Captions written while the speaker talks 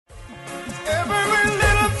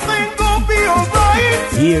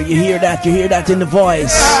You hear that in the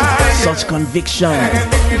voice. Such conviction.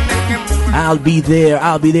 I'll be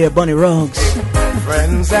there, Bunny Ruggs.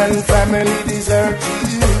 Friends and family desert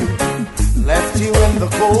you, left you in the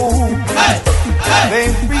cold. They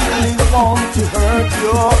really want to hurt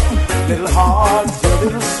your little heart, your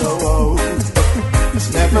little soul. It's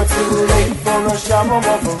never too late for a shower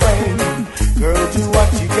of rain. Girl, do what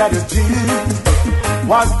you gotta do.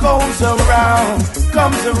 What goes around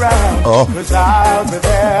comes around. Cause I'll be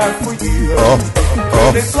there for you.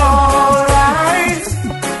 And it's alright,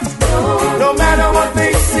 no matter what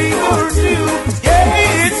they see or do.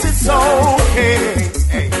 Yeah, it's okay.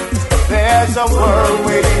 Hey, there's a world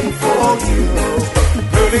waiting for you.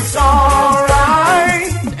 But it's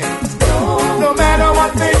alright, no matter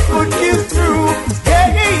what they put you through.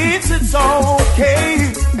 Yeah, it's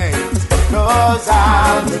okay. Hey, cause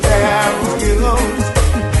I'll be there for you.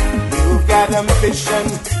 You've got ambition,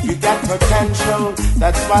 you got potential.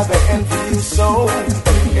 That's why they envy you so.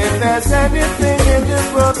 If there's anything in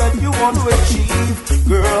this world that you want to achieve,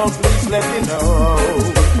 girl, please let me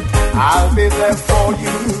know. I'll be there for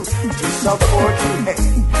you to support you,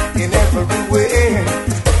 hey, in every way.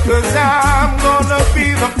 Cause I'm gonna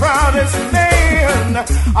be the proudest man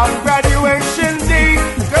on graduation day.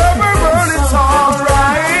 Girl, it's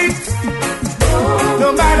alright,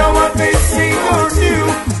 no matter what they say or do.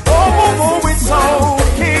 Oh, it's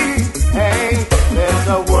okay. Hey, there's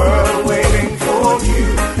a world waiting for you.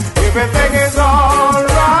 Everything is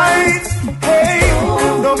alright. Hey,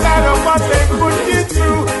 no matter what they put you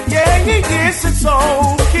through. Yeah, yes, it's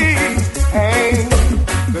okay. Hey,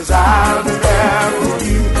 cause I'll be there for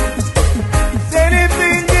you. Is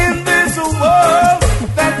anything in this world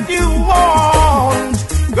that you want,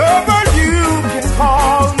 girl, you can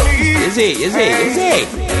call me. Is it?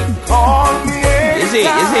 Call me. Is it?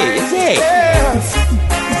 Yes.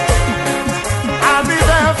 I'll be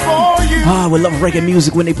there for you. Ah, we love reggae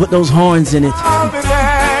music when they put those horns in it. I'll be there,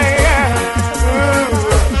 yeah.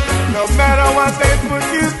 No matter what they put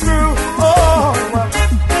you through,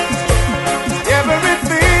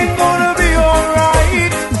 everything gonna be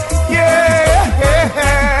alright. Yes.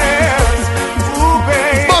 Ooh,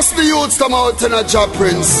 babe. Must the youths come out in a job,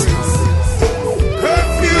 Prince.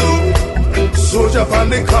 Curfew, soldier on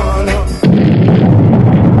the corner.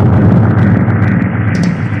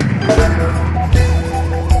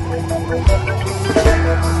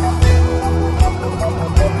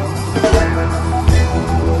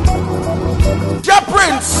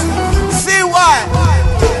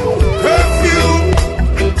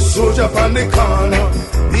 Soldier on the corner,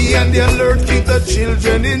 he and the alert keep the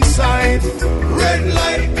children inside. Red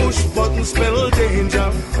light, push button, spell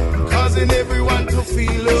danger, causing everyone to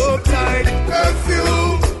feel uptight.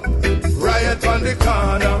 Curfew, riot on the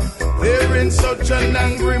corner, they're in such an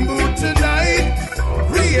angry mood tonight.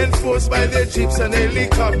 Reinforced by their jeeps and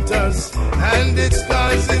helicopters, and it's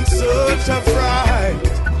causing such a fright.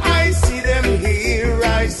 I see them here,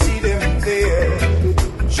 I see them there,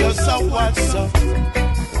 just a what's up.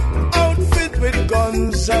 Outfit with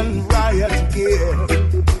guns and riot gear.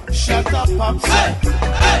 Shut up, pops.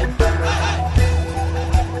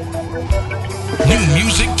 New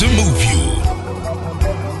music to move you.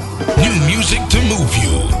 New music to move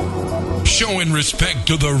you. Showing respect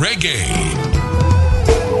to the reggae.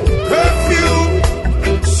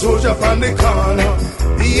 Curfew, soldier on the corner,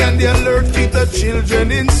 he and the alert keep the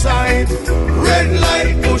children inside. Red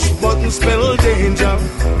light, push button, spell danger,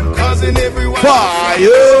 causing everyone fire.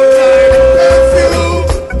 Curfew,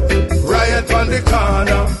 riot on the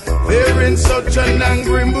corner, they're in such an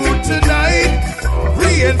angry mood tonight.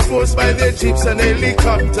 Reinforced by their jeeps and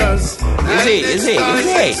helicopters. Is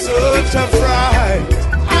it? Such a fright.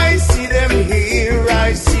 I see them here,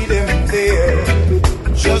 I see them there.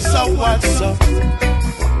 Just a what's up.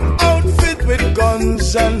 Outfit with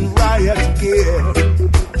guns and riot gear.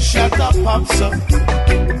 Shut up, pops up.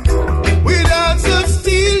 With arms of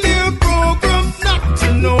steel, they're programmed not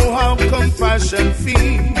to know how compassion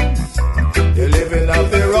feels. They're living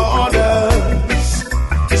out their orders,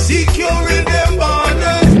 securing their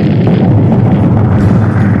borders.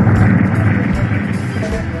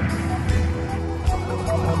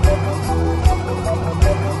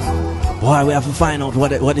 Boy, we have to find out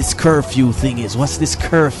what this curfew thing is. What's this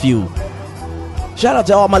curfew? Shout out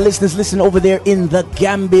to all my listeners listening over there in the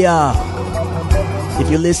Gambia. If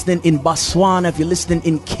you're listening in Botswana, if you're listening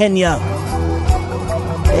in Kenya.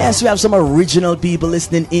 Yes, we have some original people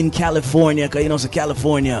listening in California. Because, you know, so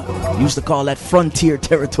California used to call that frontier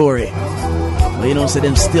territory. But, you know, so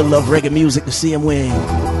them still love reggae music the same way.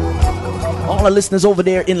 All the listeners over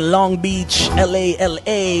there in Long Beach, LA,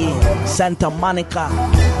 Santa Monica.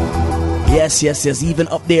 Yes, yes, yes. Even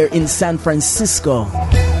up there in San Francisco.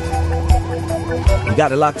 We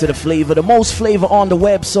got a lot to the flavor, the most flavor on the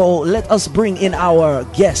web. So let us bring in our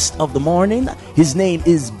guest of the morning. His name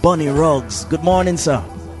is Bunny Ruggs. Good morning, sir.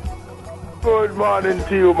 Good morning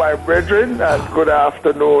to you, my brethren, and good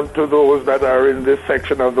afternoon to those that are in this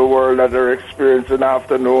section of the world that are experiencing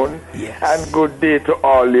afternoon. Yes. And good day to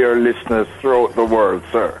all your listeners throughout the world,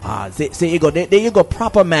 sir. There you go. There you go.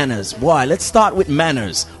 Proper manners. Boy, let's start with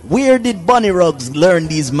manners. Where did Bunny Ruggs learn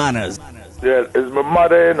these manners? Yeah, it's my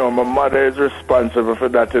mother, my mother is responsible for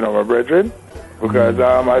that, my brethren. Because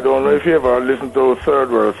I don't know if you ever listened to a third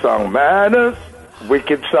world song, Manners.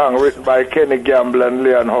 Wicked song written by Kenny Gamble and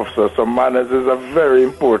Leon Hofstra. So manners is a very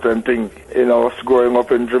important thing in us growing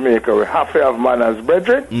up in Jamaica. We have to have manners,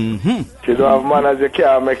 brethren. If you don't have manners, you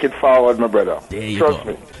can't make it forward, my brother. There you Trust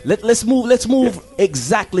go. me. Let's move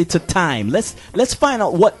exactly to time. Let's find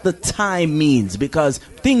out what the time means, because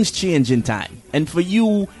things change in time. And for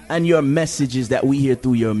you and your messages that we hear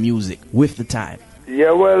through your music with the time.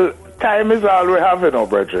 Yeah, well, time is all we have,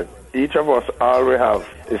 brethren. Each of us, all we have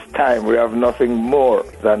is time. We have nothing more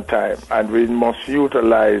than time. And we must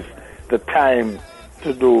utilize the time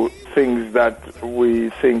to do things that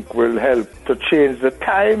we think will help to change the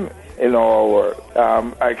time in our world.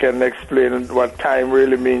 I can explain what time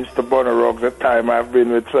really means to Bunny Ruggs, the time I've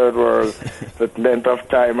been with Third World, the length of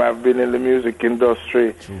time I've been in the music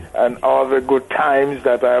industry, and all the good times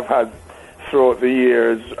that I've had throughout the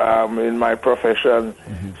years in my profession.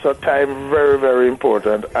 So time, very, very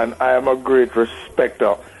important, and I am a great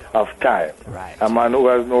respecter of time. Right. A man who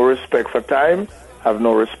has no respect for time have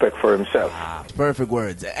no respect for himself. Perfect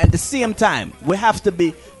words. At the same time, we have to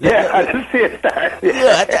be... At the same time.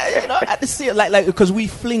 At the same, like, because we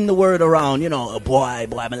fling the word around, boy,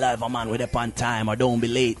 my life, man, we're up on time, or don't be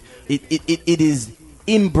late. It is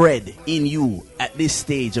inbred in you at this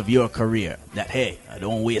stage of your career that, hey, I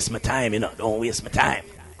don't waste my time, don't waste my time.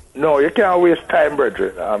 No, you can't waste time,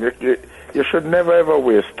 brethren. You should never ever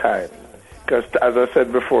waste time, because as I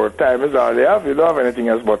said before, time is all you have. You don't have anything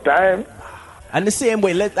else but time. And the same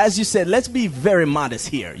way, as you said, let's be very modest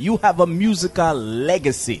here. You have a musical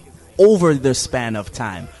legacy over the span of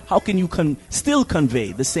time. How can you still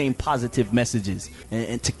convey the same positive messages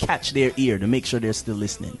and to catch their ear, to make sure they're still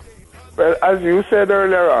listening? Well, as you said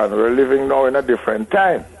earlier on, we're living now in a different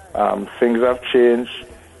time. Things have changed.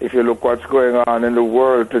 If you look what's going on in the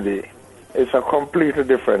world today, it's a completely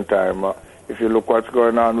different time. If you look what's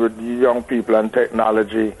going on with young people and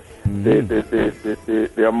technology,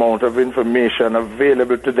 the amount of information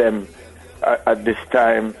available to them at this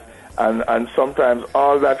time, and sometimes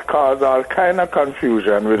all that causes all kind of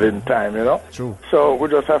confusion within time, True. So we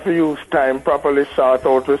just have to use time properly, sort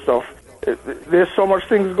out the stuff. There's so much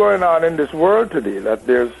things going on in this world today that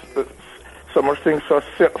there's so much things for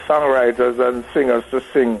songwriters and singers to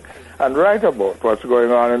sing and write about what's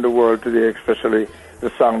going on in the world today, especially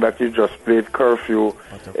the song that you just played, Curfew.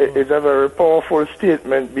 It's a very powerful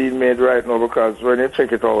statement being made right now, because when you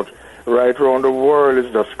check it out, right around the world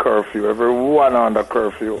is just curfew. Everyone under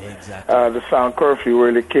curfew. Exactly. The song Curfew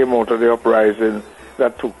really came out of the uprising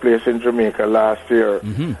that took place in Jamaica last year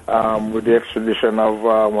with the extradition of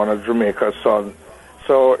one of Jamaica's sons.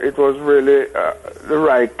 So it was really the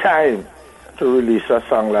right time to release a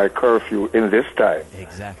song like Curfew in this time.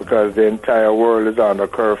 Exactly. Because the entire world is under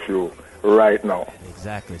curfew right now.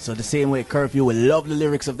 Exactly. So the same way Curfew will love the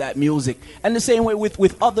lyrics of that music, and the same way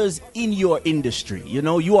with others in your industry.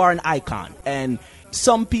 You are an icon, and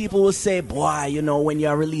some people will say, boy, when you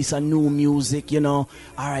release a new music, all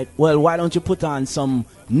right, well, why don't you put on some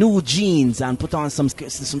new jeans and put on some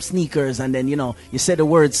sneakers, and then, you say the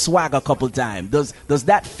word swag a couple times. Does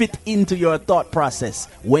that fit into your thought process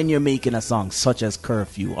when you're making a song such as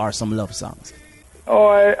Curfew or some love songs? Oh,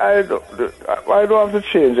 I don't have to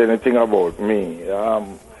change anything about me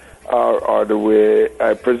or the way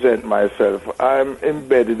I present myself. I'm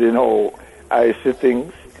embedded in how I see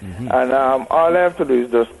things. And all I have to do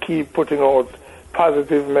is just keep putting out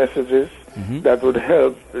positive messages that would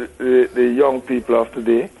help the young people of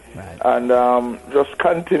today. Right. And just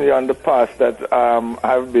continue on the path that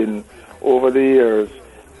I've been over the years.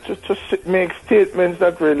 Just to make statements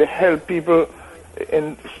that really help people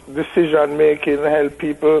in decision making, help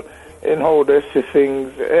people in how they see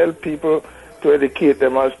things, help people to educate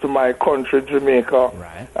them as to my country, Jamaica,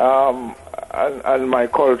 right. and my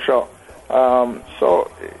culture.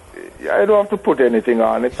 So I don't have to put anything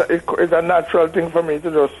on. It's a natural thing for me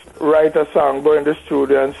to just write a song, go in the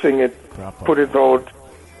studio and sing it, put it out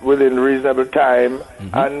within reasonable time,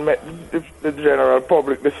 and if the general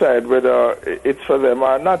public decide whether it's for them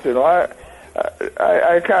or not.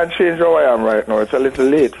 I can't change how I am right now. It's a little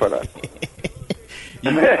late for that.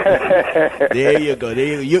 There you go.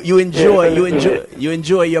 There you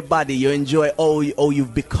enjoy your body. You enjoy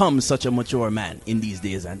you've become such a mature man in these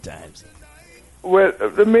days and times. Well,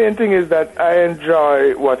 the main thing is that I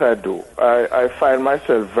enjoy what I do. I find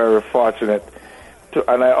myself very fortunate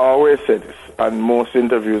and I always say this on most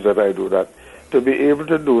interviews that I do, that to be able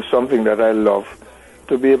to do something that I love,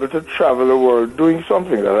 to be able to travel the world doing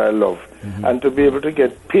something that I love, and to be able to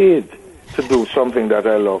get paid to do something that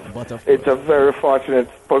I love. It's a very fortunate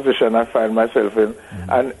position I find myself in.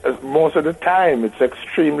 And most of the time, it's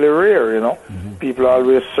extremely rare, you know. People are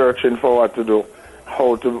always searching for what to do,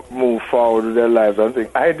 how to move forward with their lives and things.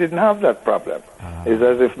 I didn't have that problem. It's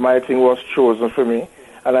as if my thing was chosen for me,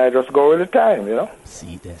 and I just go with the time, you know.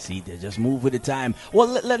 See there. Just move with the time. Well,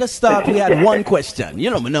 let us start. We had one question.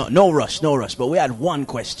 You know, no rush. But we had one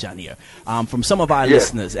question here from some of our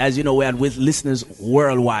listeners. As you know, we had with listeners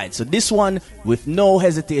worldwide. So this one, with no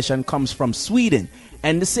hesitation, comes from Sweden.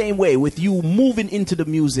 And the same way, with you moving into the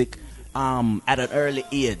music at an early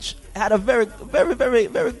age, I had a very, very, very,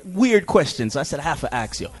 very weird question. So I said, I have to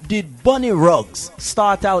ask you, did Bunny Ruggs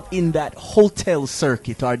start out in that hotel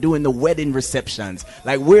circuit or doing the wedding receptions?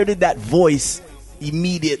 Like, where did that voice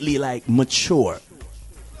immediately, like, mature?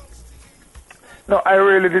 No, I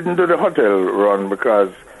really didn't do the hotel run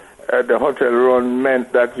because the hotel run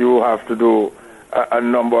meant that you have to do a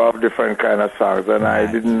number of different kind of songs, and I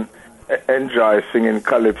didn't enjoy singing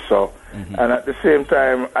calypso. And at the same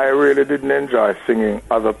time, I really didn't enjoy singing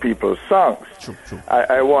other people's songs. True.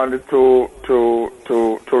 I wanted to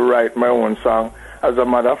write my own song. As a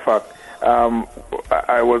matter of fact,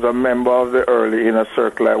 I was a member of the early Inner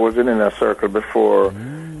Circle. I was in Inner Circle before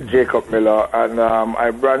Jacob Miller, and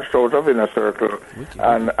I branched out of Inner Circle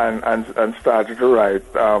and started to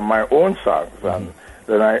write my own songs. And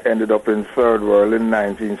then I ended up in Third World in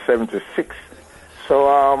 1976. So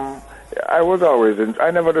I was always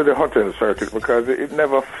I never did the hotel circuit because it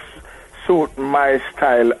never suit my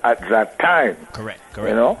style at that time. Correct.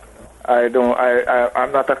 You know,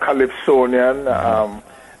 I'm not a calypsonian,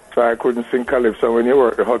 so I couldn't sing calypso. When you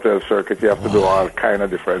work the hotel circuit, you have to do all kind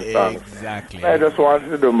of different songs. Exactly. I just wanted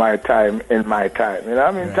to do my time in my time. You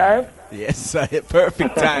know what I mean? Time. Yes,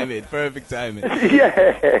 perfect timing. Perfect timing.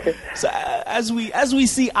 Yeah. So as we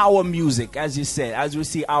see our music, as you said, as we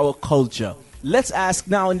see our culture. Let's ask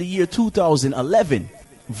now, in the year 2011,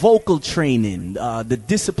 vocal training, the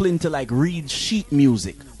discipline to like read sheet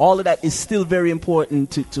music, all of that is still very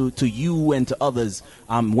important to you and to others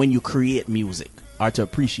when you create music or to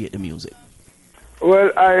appreciate the music.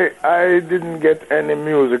 Well, I didn't get any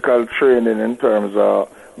musical training in terms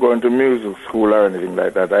of going to music school or anything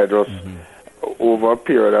like that. I just, over a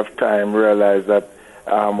period of time, realized that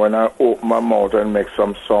when I open my mouth and make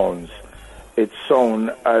some sounds, it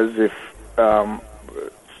sounds as if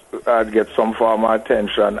I'd get some form of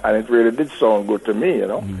attention, and it really did sound good to me, you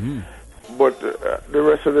know. But the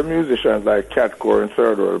rest of the musicians, like Cat Core and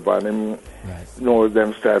Third World Band, them knows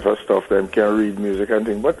them type of stuff, them can read music and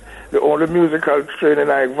things. But the only musical training,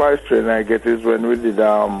 voice training I get is when we did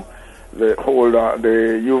the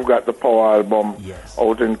You've Got the Power album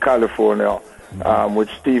out in California with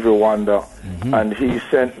Stevie Wonder, and he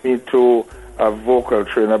sent me to a vocal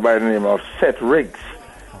trainer by the name of Seth Riggs,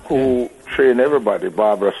 who trained everybody,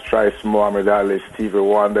 Barbara Streisand, Muhammad Ali, Stevie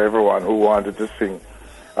Wonder, everyone who wanted to sing.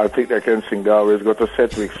 I think they can sing. They always go to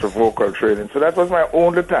Seth Riggs for vocal training. So that was my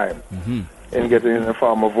only time in getting in the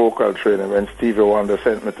form of vocal training when Stevie Wonder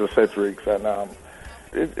sent me to Seth Riggs. And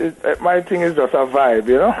my thing is just a vibe,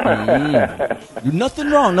 you know. Nothing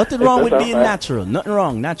wrong with being natural. Nothing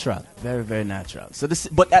wrong, natural. Very, very natural. So,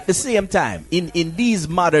 but at the same time, in these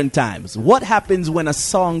modern times, what happens when a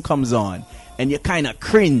song comes on and you kind of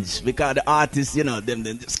cringe because the artists, you know, them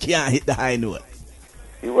just can't hit the high note?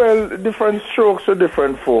 Well, different strokes for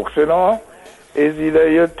different folks, you know. It's either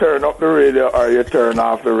you turn up the radio or you turn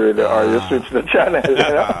off the radio or you switch the channel, you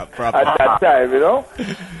know, at that time, you know.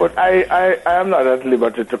 But I am not at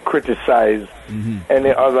liberty to criticize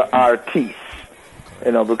any other artist,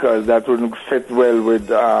 you know, because that wouldn't fit well with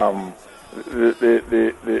the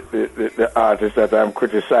artist that I'm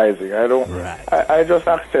criticizing. I don't. I just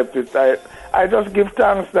accept it. I just give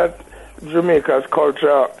thanks that Jamaica's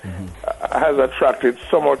culture has attracted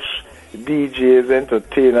so much DJs,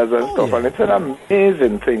 entertainers and stuff, and it's an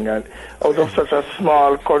amazing thing. And out of such a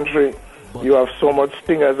small country, you have so much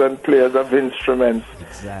singers and players of instruments.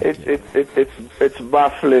 It's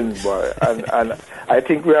baffling, boy. And I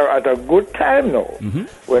think we are at a good time now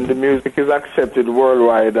when the music is accepted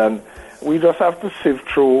worldwide, and we just have to sift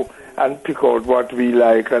through and pick out what we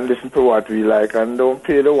like and listen to what we like, and don't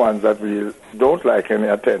pay the ones that we don't like any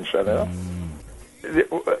attention, you know?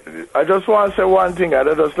 I just want to say one thing. I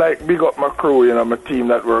just like big up my crew, you know, my team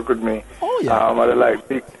that work with me. Oh yeah.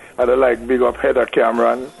 I like big up Heather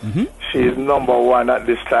Cameron. Mm-hmm. She's number one at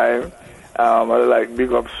this time. I like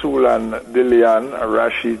big up Sulan, Dillian,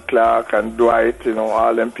 Rashid Clark, and Dwight. You know,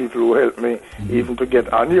 all them people who helped me even to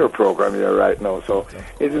get on your program here right now. So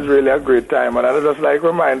it is really a great time. And I just like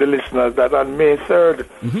remind the listeners that on May 3rd,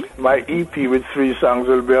 my EP with 3 songs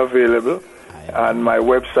will be available. And my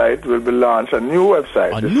website will be launched. A new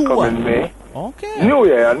website New coming one. May. Okay. A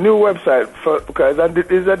new website because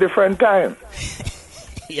it is a different time.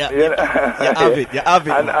 You have it.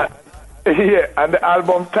 And the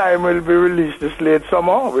album Time will be released this late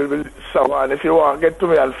summer. And if you want to get to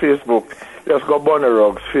me on Facebook, just go Bunny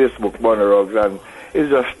Ruggs, Facebook Bunny Ruggs, and it's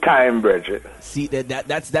just Time, Bridget. See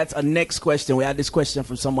that's a next question. We had this question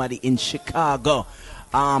from somebody in Chicago.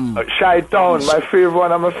 Chi-Town, my favorite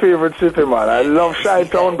one of my favorite city, man. I love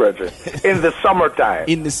Chi-Town, Bridget. In the summertime.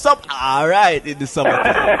 All right, in the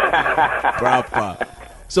summertime. Proper.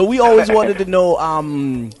 So we always wanted to know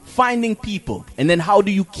finding people, and then how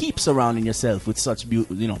do you keep surrounding yourself with such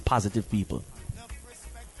positive people?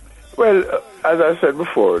 Well, as I said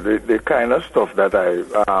before, the kind of stuff that I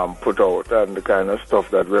put out and the kind of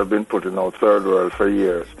stuff that we have been putting out Third World for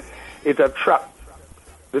years, it attracts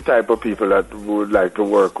the type of people that would like to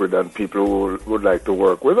work with and people who would like to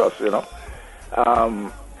work with us, you know.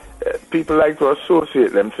 People like to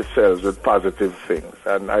associate themselves with positive things.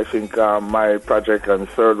 And I think my project and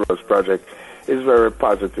Third World's project is very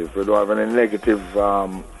positive. We don't have any negative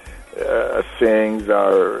sayings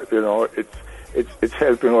or, you know, it's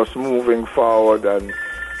helping us moving forward, and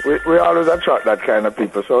we always attract that kind of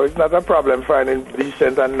people. So it's not a problem finding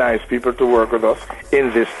decent and nice people to work with us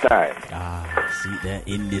in this time. See that,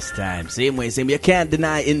 in this time. Same way. You can't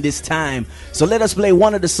deny in this time. So let us play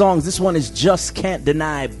one of the songs. This one is Just Can't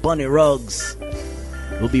Deny, Bunny Ruggs.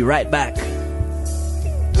 We'll be right back.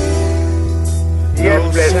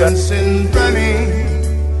 No sense in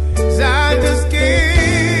running, 'cause I just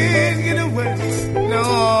can't get away.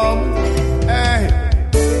 No, hey,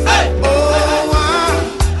 oh, I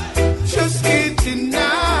just can't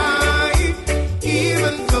deny,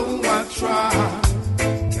 even though I try.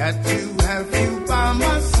 Got to have you by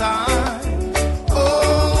my side.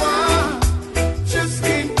 Oh, I just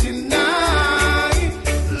can't deny,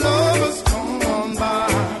 love has come on by.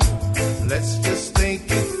 Let's just take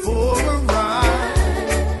it for a ride.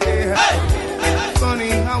 Funny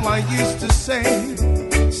how I used to say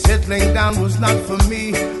settling down was not for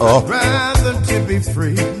me. I'd rather to be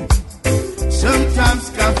free. Sometimes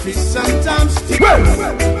coffee, sometimes tea.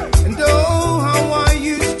 And oh, how I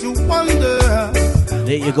used to wonder.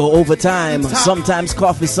 There you go, overtime. Sometimes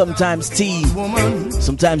coffee, sometimes tea.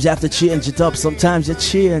 Sometimes you have to change it up. Sometimes you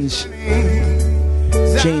change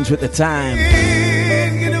with the time.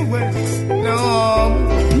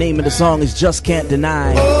 The name of the song is Just Can't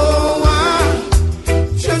Deny. Oh,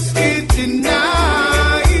 I just can't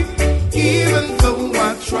deny, even though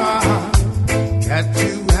I try. Got to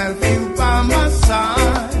have you by my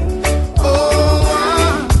side.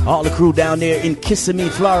 Oh, All the crew down there in Kissimmee,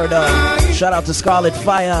 Florida. Shout out to Scarlet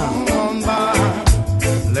Fire.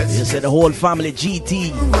 You said the whole family,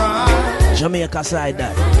 GT. Jamaica side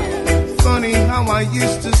that. Funny how I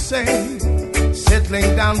used to say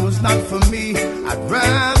settling down was not for me. I'd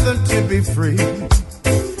rather to be free.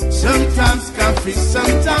 Sometimes coffee,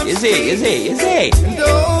 sometimes Is it? And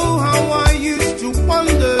oh, how I used to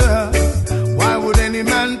wonder, why would any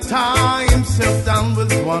man tie himself down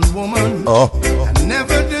with one woman? I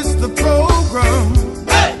never diss the program.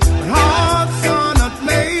 But hearts are not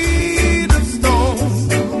made of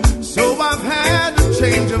stone. So I've had a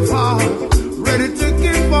change of heart, ready to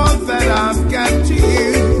give all that I've got to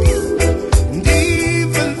you. And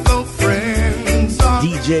even though friends are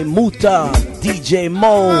DJ Muta, DJ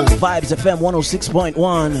Mo, Vibes FM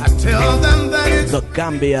 106.1. I tell them that it's The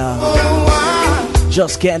Gambia. oh,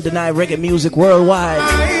 Just Can't Deny reggae music worldwide.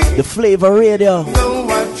 The Flavor Radio.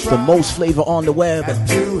 The most flavor on the web.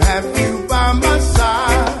 to have you by my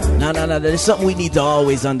side. No. There's something we need to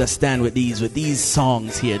always understand with these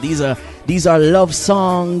songs here. These are love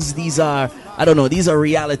songs. These are, I don't know, these are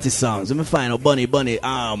reality songs. Let me find out, Bunny. Boy,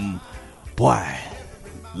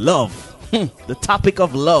 love. The topic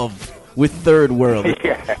of love with Third World.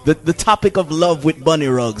 The topic of love with Bunny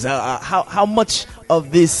Ruggs. How much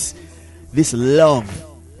of this love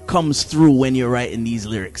comes through when you're writing these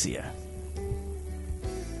lyrics here?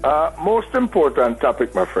 Most important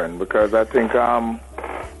topic, my friend, because I think love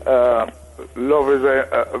is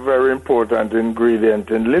a very important ingredient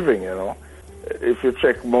in living, you know. If you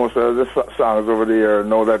check most of the songs over the year,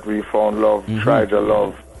 Know That We Found Love, Try to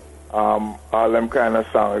Love, all them kind of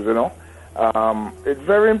songs, you know. It's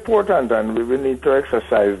very important, and we need to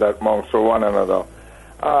exercise that amongst one another,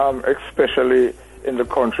 especially in the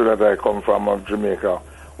country that I come from, of Jamaica.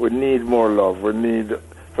 We need more love. We need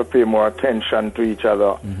to pay more attention to each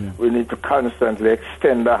other. We need to constantly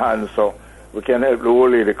extend a hand so we can help the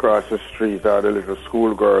old lady cross the street or the little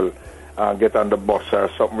schoolgirl get on the bus or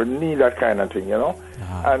something. We need that kind of thing, you know.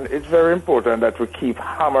 And it's very important that we keep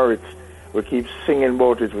hammer it, we keep singing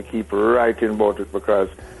about it, we keep writing about it, because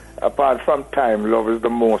apart from time, love is the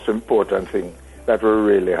most important thing that we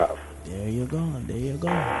really have. There you go, there you go.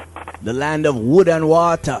 The land of wood and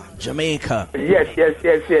water, Jamaica. Yes,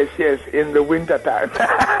 in the winter time.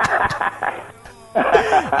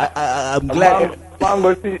 I'm glad.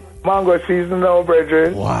 Mango season now,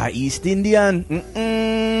 brethren. Why, East Indian?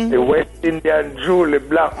 The West Indian, Julie,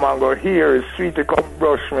 black mango here is sweet to come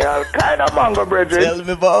brush me. All kind of mango, brethren. Tell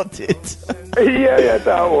me about it. yeah,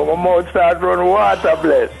 my mouth start run water,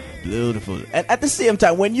 bless. Beautiful. And at the same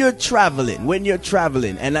time, when you're traveling,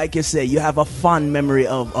 and like you say, you have a fond memory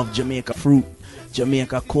of Jamaica fruit,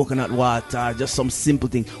 Jamaica coconut water, just some simple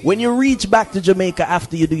thing. When you reach back to Jamaica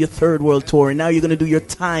after you do your third world tour, and now you're going to do your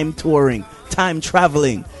time touring, time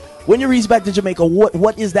traveling. When you reach back to Jamaica,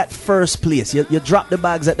 what is that first place? You drop the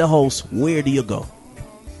bags at the house. Where do you go?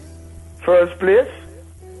 First place?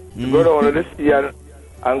 Go down to the sea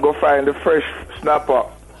and go find the fresh snapper,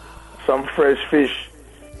 some fresh fish.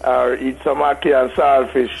 Or eat some ackee and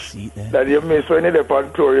saltfish that you miss when you're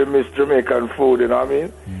on tour. You miss Jamaican food, you know what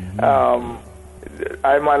I mean?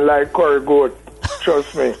 I man like curry goat,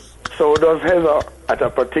 trust me. So does Heather at a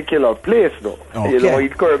particular place, though. Okay. You know,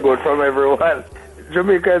 eat curry goat from everyone.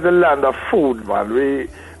 Jamaica is a land of food, man.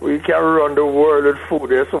 We can run the world with food.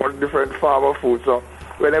 There's so much different form of food. So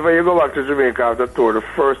whenever you go back to Jamaica after tour, the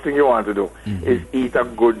first thing you want to do is eat a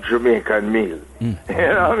good Jamaican meal. You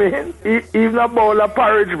know what I mean? Even a bowl of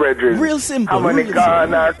porridge, brethren. Real simple. How many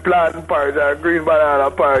corn or plant porridge or green banana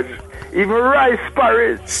porridge? Even rice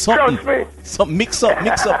porridge. Trust me. Some mix up.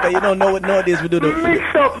 You don't know what nowadays we do.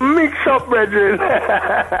 Mix up, brethren.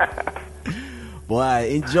 Boy,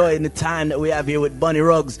 enjoying the time that we have here with Bunny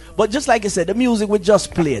Ruggs. But just like I said, the music we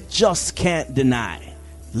just played, just can't deny.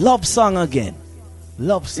 Love song again.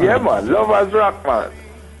 Love song. Yeah, man. Love as rock, man.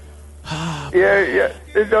 yeah.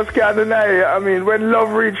 It just can't deny it. I mean, when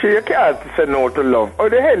love reaches you, you can't say no to love. How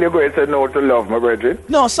the hell you going to say no to love, my brethren?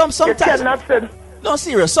 No, sometimes. You cannot say... No,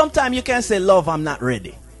 serious. Sometimes you can say, love, I'm not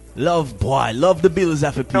ready. Love, boy, love the bills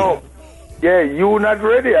have to pay. No. Yeah, you not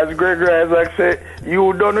ready. As Gregory Isaac say,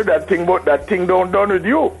 you done with that thing, but that thing don't done with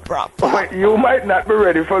you. Proper. You might not be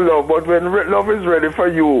ready for love, but when love is ready for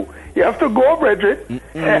you, you have to go, brethren.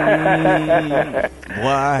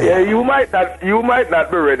 Why? Yeah, you might not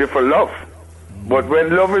be ready for love, but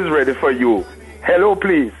when love is ready for you, hello,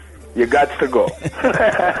 please. You got to go.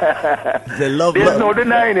 There's no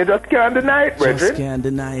denying it. Just can't deny it, brethren. Just can't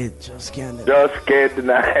deny it. Just can't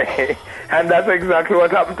deny it. And that's exactly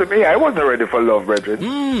what happened to me. I wasn't ready for love,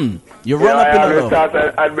 brethren. You run up in love.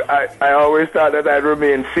 I always thought that I'd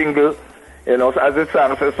remain single. You know, as the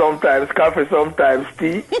song says, sometimes coffee, sometimes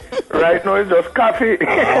tea. Right now it's just coffee.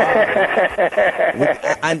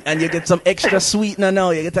 and you get some extra sweetener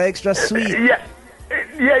now. You get an extra sweet. Yeah.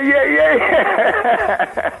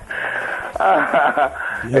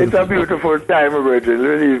 It's a beautiful time, Virgin.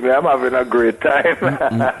 Believe me, I'm having a great time.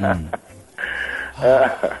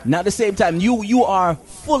 Now at the same time, you are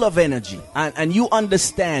full of energy and you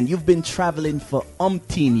understand. You've been traveling for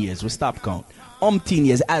umpteen years. We stop count. Umpteen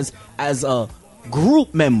years as a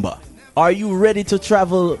group member. Are you ready to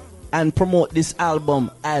travel and promote this album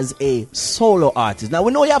as a solo artist? Now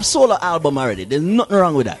we know you have solo album already. There's nothing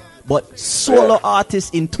wrong with that. But solo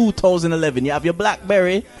artist in 2011, you have your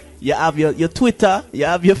BlackBerry, you have your Twitter, you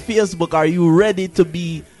have your Facebook. Are you ready to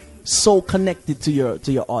be so connected to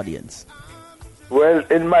your audience? Well,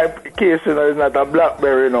 in my case, you know, it's not a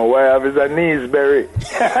BlackBerry, no. What I have is a Neesberry.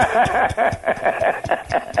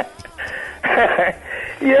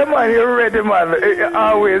 Yeah, man, you're ready, man. You're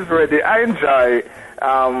always ready. I enjoy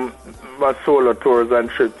my solo tours and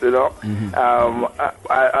trips, you know.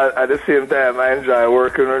 At the same time, I enjoy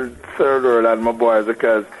working with Third World and my boys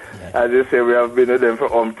because, as you say, we have been with them for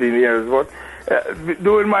umpteen years. But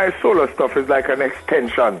doing my solo stuff is like an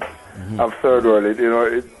extension of Third World. You know,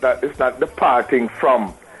 it's not departing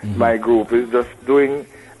from my group. It's just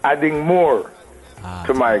adding more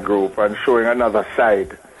to my group and showing another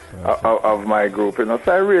side of my group. You know,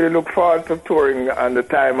 so I really look forward to touring on the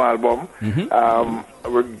Time album.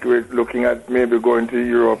 We're looking at maybe going to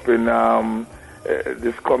Europe in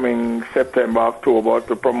this coming September, October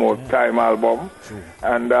to promote Time album.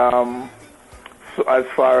 And so as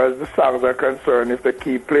far as the songs are concerned, if they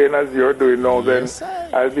keep playing as you're doing now, Yes, then sir.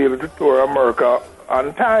 I'll be able to tour America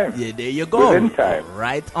on time. Yeah, there you go. Within time.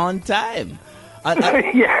 Right on time. And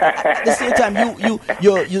Yeah. at the same time,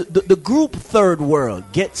 the group Third World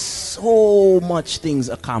gets so much things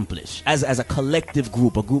accomplished as a collective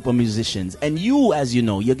group, a group of musicians. And you, as you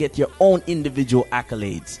know, you get your own individual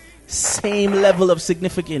accolades. Same level of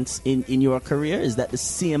significance in your career? Is that the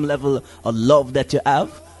same level of love that you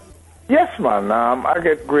have? Yes, man. I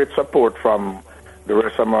get great support from the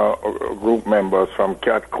rest of my group members, from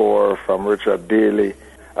Cat Core, from Richard Daly.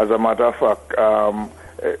 As a matter of fact,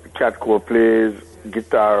 Cat Core plays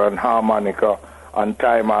guitar and harmonica on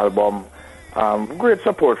Time album. Great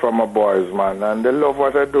support from my boys, man, and they love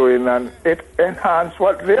what I'm doing, and it enhances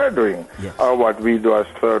what they're doing, Yes. or what we do as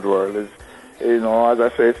Third World. Is, as I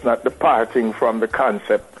say, it's not departing from the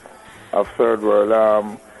concept of Third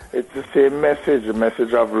World. It's the same message, the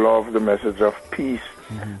message of love, the message of peace,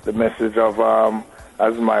 the message of,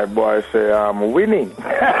 as my boys say, winning.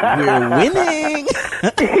 We're winning!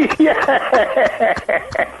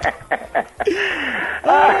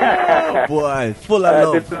 Oh, boy, full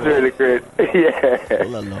of love. This is really great. Yeah.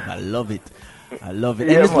 Full of love. I love it. I love it.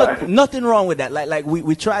 Yeah, And there's man. nothing wrong with that. Like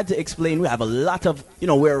we tried to explain, we have a lot of,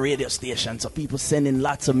 we're a radio station, so people send in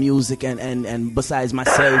lots of music, and besides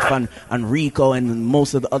myself and Rico and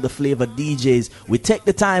most of the other flavor DJs, we take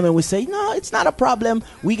the time and we say, no, it's not a problem.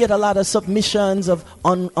 We get a lot of submissions of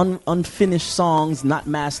unfinished songs, not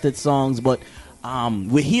mastered songs, but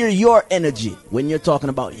we hear your energy when you're talking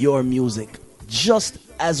about your music, just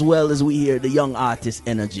as well as we hear the young artist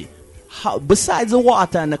energy. How, besides the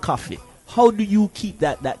water and the coffee, how do you keep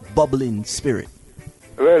that bubbling spirit?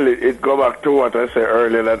 Well, it go back to what I said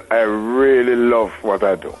earlier, that I really love what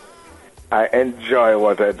I do. I enjoy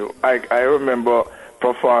what I do. I remember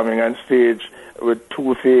performing on stage with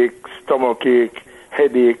toothache, stomachache,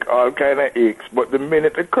 headache, all kind of aches. But the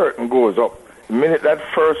minute the curtain goes up, the minute that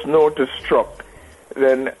first note is struck,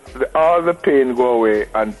 then all the pain go away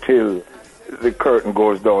until the curtain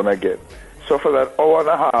goes down again. So for that hour and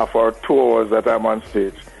a half or 2 hours that I'm on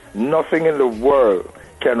stage, nothing in the world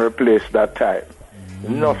can replace that time.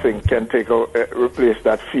 Nothing can replace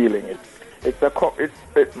that feeling.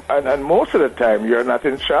 And most of the time you're not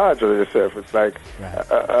in charge of yourself. It's like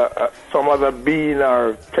some other being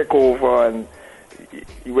or take over, and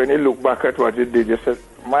when you look back at what you did, you said,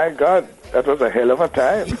 my God, that was a hell of a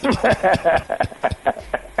time.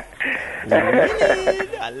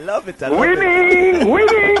 I love it. Winning.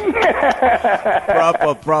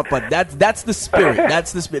 Proper. That's the spirit.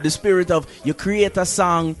 That's the spirit. The spirit of, you create a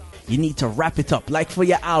song, you need to wrap it up. Like for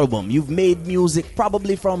your album, you've made music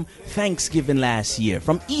probably from Thanksgiving last year,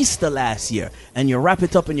 from Easter last year, and you wrap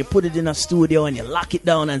it up and you put it in a studio and you lock it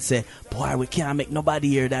down and say, boy, we can't make nobody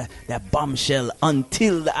hear that bombshell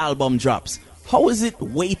until the album drops. How is it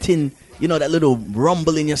waiting, that little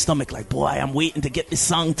rumble in your stomach, like, boy, I'm waiting to get this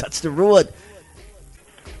song touch the road?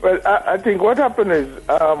 Well, I think what happened is,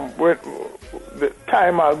 with the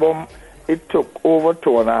Time album, it took over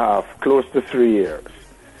 2.5, close to 3 years.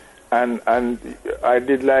 And I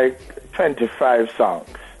did like 25 songs.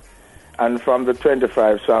 And from the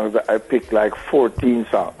 25 songs, I picked like 14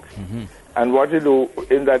 songs. Mm-hmm. And what you do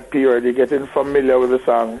in that period, you're getting familiar with the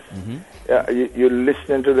songs. Mm-hmm. You're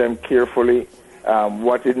listening to them carefully.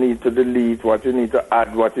 What you need to delete, what you need to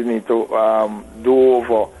add, what you need to do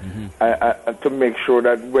over, to make sure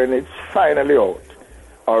that when it's finally out,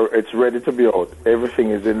 or it's ready to be out,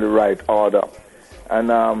 everything is in the right order. And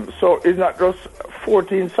so it's not just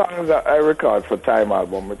 14 songs that I record for Time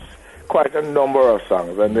album. It's quite a number of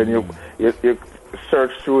songs. And then you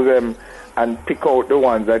search through them and pick out the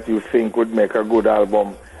ones that you think would make a good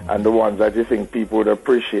album and the ones that you think people would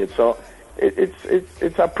appreciate. So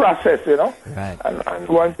it's a process, Right. And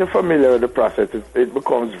once you're familiar with the process, it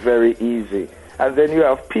becomes very easy. And then you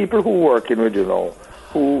have people who working with you,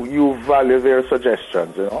 who you value their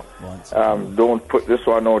suggestions, don't put this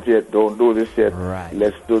one out yet, don't do this yet. Right.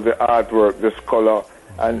 Let's do the artwork, this color.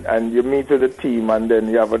 And you meet with the team, and then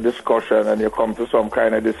you have a discussion, and you come to some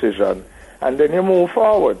kind of decision. And then you move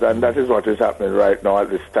forward, and that is what is happening right now at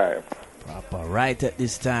this time. Proper, right at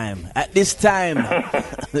this time. At this time,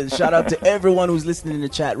 shout out to everyone who's listening in the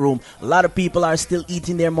chat room. A lot of people are still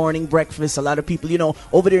eating their morning breakfast. A lot of people,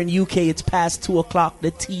 over there in UK, it's past 2 o'clock,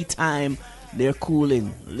 the tea time. They're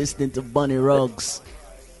cooling, listening to Bunny Ruggs.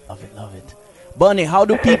 Love it. Bunny, how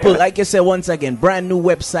do people, like I said once again, brand new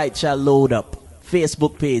website shall load up.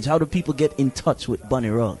 Facebook page. How do people get in touch with Bunny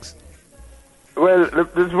Ruggs? Well,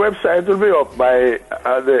 this website will be up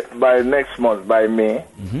by next month, by May.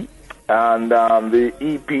 Mm-hmm. And the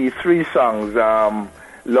EP, 3 songs,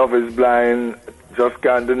 Love is Blind, Just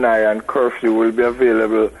Can't Deny and Curfew will be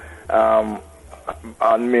available on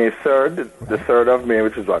May 3rd, the 3rd of May,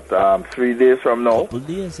 which is 3 days from now. Couple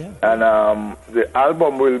days, yeah. And the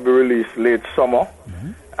album will be released late summer.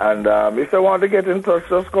 And if they want to get in touch,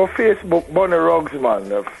 just go Facebook, Bunny Ruggs,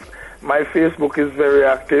 man. My Facebook is very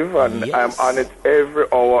active, and I'm on it every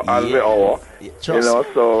hour and the hour.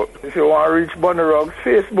 So if you want to reach Bunny Ruggs,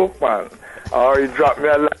 Facebook, man. Or you drop me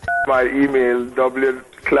a line, my email,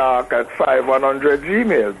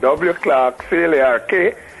 wclark@5100gmail,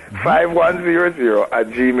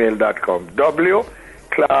 wclark5100@gmail.com,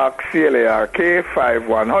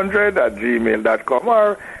 wclark5100@gmail.com,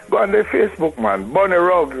 or go on the Facebook, man, Bunny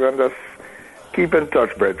Ruggs, and just keep in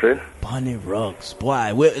touch, brethren. Bunny Ruggs,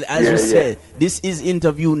 boy. Well, as you said, this is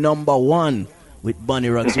interview number 1 with Bunny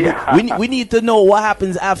Ruggs. We need to know what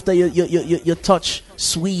happens after you touch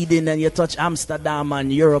Sweden and you touch Amsterdam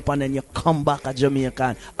and Europe, and then you come back at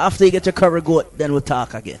Jamaica. After you get your curry goat, then we'll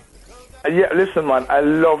talk again. Yeah, listen, man, I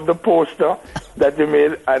love the poster that you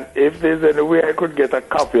made, and if there's any way I could get a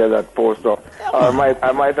copy of that poster, I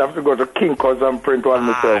might have to go to Kinko's and print one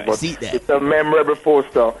myself. But it's a memorable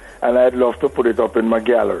poster, and I'd love to put it up in my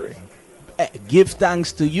gallery. Give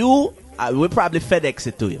thanks to you. We'll probably FedEx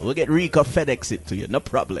it to you. We'll get Rico FedEx it to you. No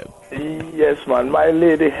problem. Yes, man. My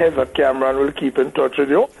lady Heather Cameron will keep in touch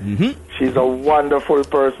with you. She's a wonderful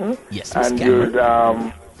person. Yes, and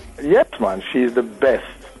yes, man. She's the best.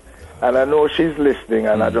 And I know she's listening,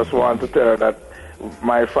 and I just want to tell her that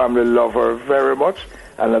my family love her very much.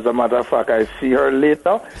 And as a matter of fact, I see her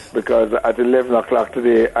later, because at 11 o'clock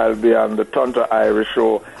today, I'll be on the Tonto Irish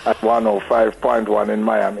show at 105.1 in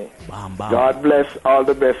Miami. Bam, bam. God bless, all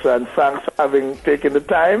the best, and thanks for having taken the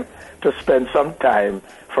time to spend some time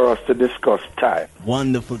for us to discuss time.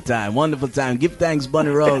 Wonderful time, wonderful time. Give thanks, Bunny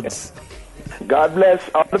Ruggs. God bless,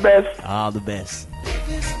 all the best. All the best.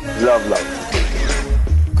 Love, love.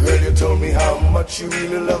 Girl, you told me how much you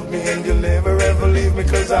really love me, and you'll never ever leave me,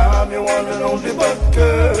 'cause I'm your one and only. But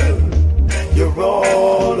girl, you're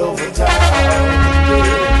all over town.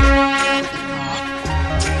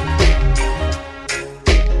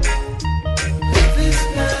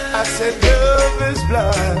 I said love is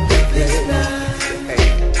blind.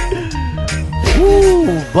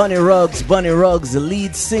 Woo! Bunny Ruggs, the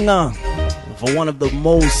lead singer for one of the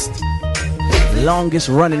most longest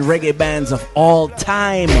running reggae bands of all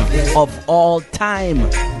time.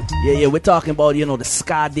 Yeah, we're talking about, the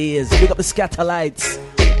ska days. Big up the Scatterlights.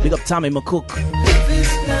 Big up Tommy McCook.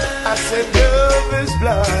 I said love is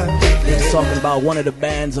blind. We're talking about one of the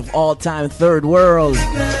bands of all time, Third World.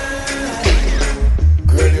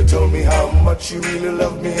 Girl, you told me how much you really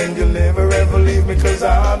love me, and you'll never ever leave me, 'cause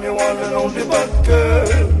I'm your one and only. But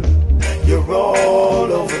girl, you're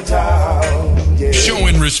all over town. Yeah.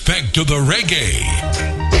 Showing respect to the reggae.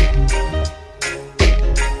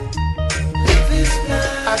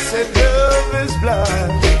 I said love is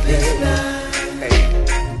blind.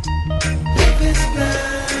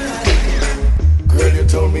 Girl, you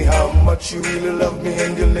told me how much you really love me,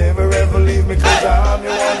 and you'll never ever leave me, 'cause I'm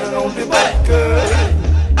your one and only. But girl,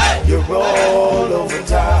 you're all over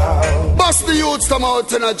town. Bust the youths come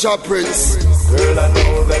out in a job, Prince. Girl, I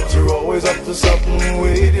know that you're always up to something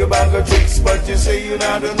with your bag of tricks, but you say you're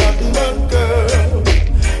not doing nothing. But girl,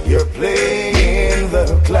 you're playing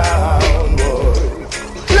the clown, boy.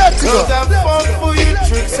 Let's go. 'Cause I fall for your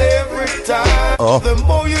tricks every time. The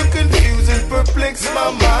more you confuse and perplex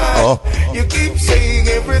my mind. You keep saying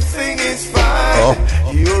everything is fine.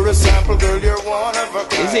 You're a sample, girl, you're one of a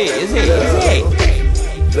kind. Is it?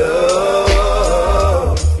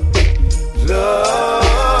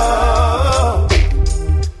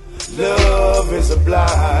 Love is a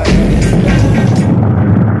blind.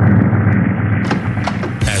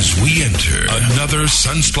 As we enter another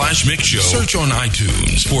Sunsplash Mix Show, search on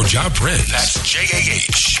iTunes for Ja Prince. That's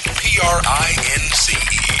JAHPRINCE.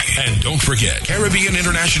 And don't forget Caribbean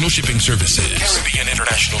International Shipping Services. Caribbean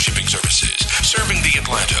International Shipping Services, serving the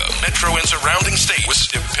Atlanta, metro, and surrounding states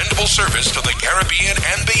with dependable service to the Caribbean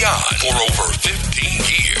and beyond for over 15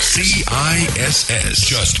 years. CISS.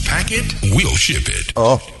 Just pack it, we'll ship it.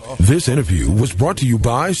 This interview was brought to you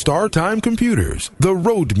by StarTime Computers, the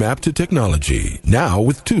roadmap to technology. Now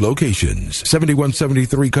with 2 locations,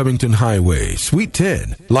 7173 Covington Highway, Suite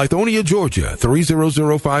 10, Lithonia, Georgia,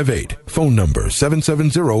 30058. Phone number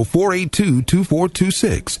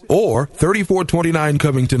 770-482-2426. Or 3429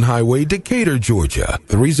 Covington Highway, Decatur, Georgia,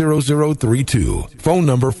 30032. Phone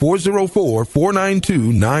number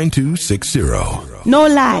 404-492-9260. No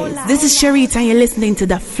lies. This is Sharita, and you're listening to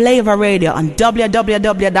The Flavor Radio on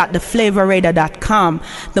www.theflavorradio.com.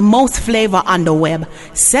 The most flavor on the web.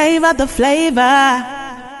 Savor the flavor.